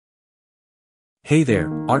Hey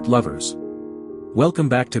there, art lovers. Welcome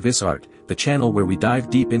back to VISART, the channel where we dive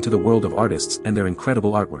deep into the world of artists and their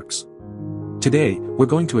incredible artworks. Today, we're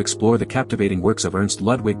going to explore the captivating works of Ernst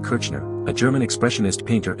Ludwig Kirchner, a German expressionist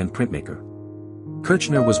painter and printmaker.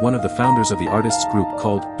 Kirchner was one of the founders of the artists group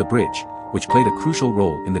called Die Brücke, which played a crucial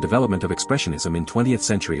role in the development of expressionism in 20th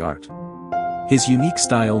century art. His unique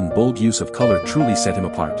style and bold use of color truly set him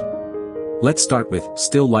apart. Let's start with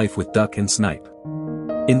Still Life with Duck and Snipe.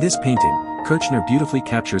 In this painting, Kirchner beautifully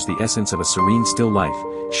captures the essence of a serene still life,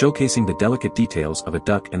 showcasing the delicate details of a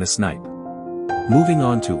duck and a snipe. Moving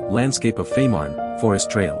on to Landscape of Fehmarn, Forest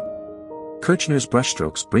Trail. Kirchner's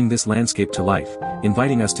brushstrokes bring this landscape to life,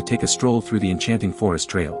 inviting us to take a stroll through the enchanting forest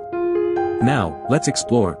trail. Now, let's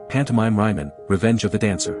explore Pantomime Ryman, Revenge of the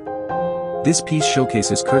Dancer. This piece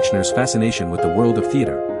showcases Kirchner's fascination with the world of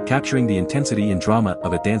theater, capturing the intensity and drama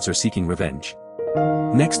of a dancer seeking revenge.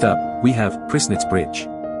 Next up, we have Prisnitz Bridge.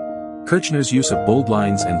 Kirchner's use of bold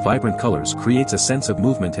lines and vibrant colors creates a sense of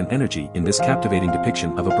movement and energy in this captivating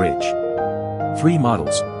depiction of a bridge. Three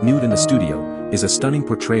Models, Nude in the Studio, is a stunning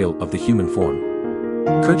portrayal of the human form.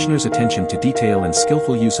 Kirchner's attention to detail and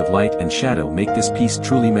skillful use of light and shadow make this piece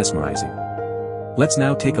truly mesmerizing. Let's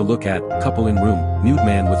now take a look at Couple in Room, Nude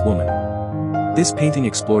Man with Woman. This painting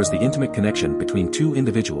explores the intimate connection between two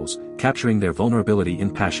individuals, capturing their vulnerability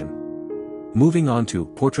and passion. Moving on to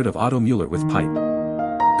Portrait of Otto Müller with Pipe.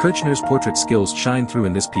 Kirchner's portrait skills shine through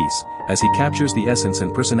in this piece, as he captures the essence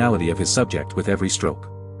and personality of his subject with every stroke.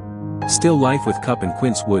 Still Life with Cup and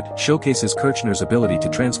Quince Wood showcases Kirchner's ability to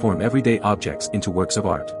transform everyday objects into works of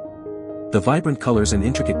art. The vibrant colors and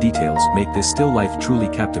intricate details make this still life truly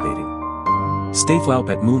captivating. Staflaub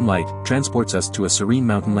at Moonlight transports us to a serene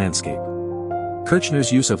mountain landscape.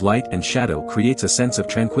 Kirchner's use of light and shadow creates a sense of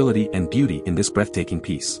tranquility and beauty in this breathtaking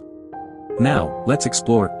piece. Now, let's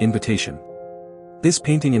explore Invitation. This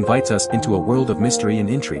painting invites us into a world of mystery and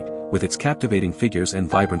intrigue, with its captivating figures and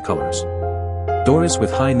vibrant colors. Doris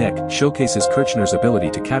with High Neck showcases Kirchner's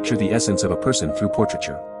ability to capture the essence of a person through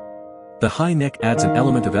portraiture. The high neck adds an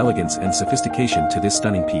element of elegance and sophistication to this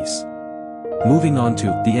stunning piece. Moving on to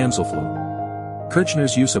The Amselflow.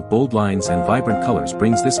 Kirchner's use of bold lines and vibrant colors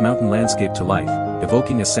brings this mountain landscape to life,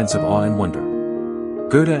 evoking a sense of awe and wonder.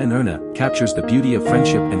 Gerda and Erna captures the beauty of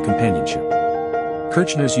friendship and companionship.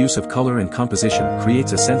 Kirchner's use of color and composition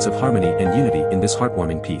creates a sense of harmony and unity in this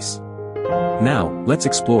heartwarming piece. Now, let's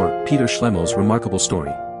explore Peter Schlemmel's remarkable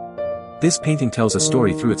story. This painting tells a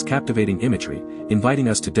story through its captivating imagery, inviting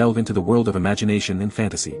us to delve into the world of imagination and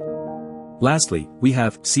fantasy. Lastly, we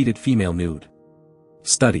have Seated Female Nude.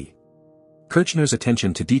 Study. Kirchner's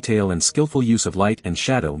attention to detail and skillful use of light and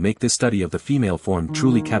shadow make this study of the female form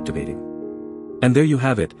truly captivating. And there you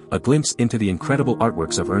have it, a glimpse into the incredible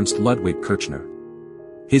artworks of Ernst Ludwig Kirchner.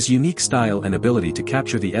 His unique style and ability to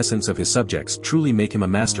capture the essence of his subjects truly make him a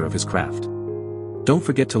master of his craft. Don't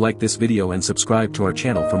forget to like this video and subscribe to our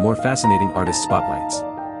channel for more fascinating artist spotlights.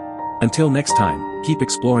 Until next time, keep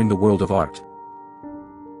exploring the world of art.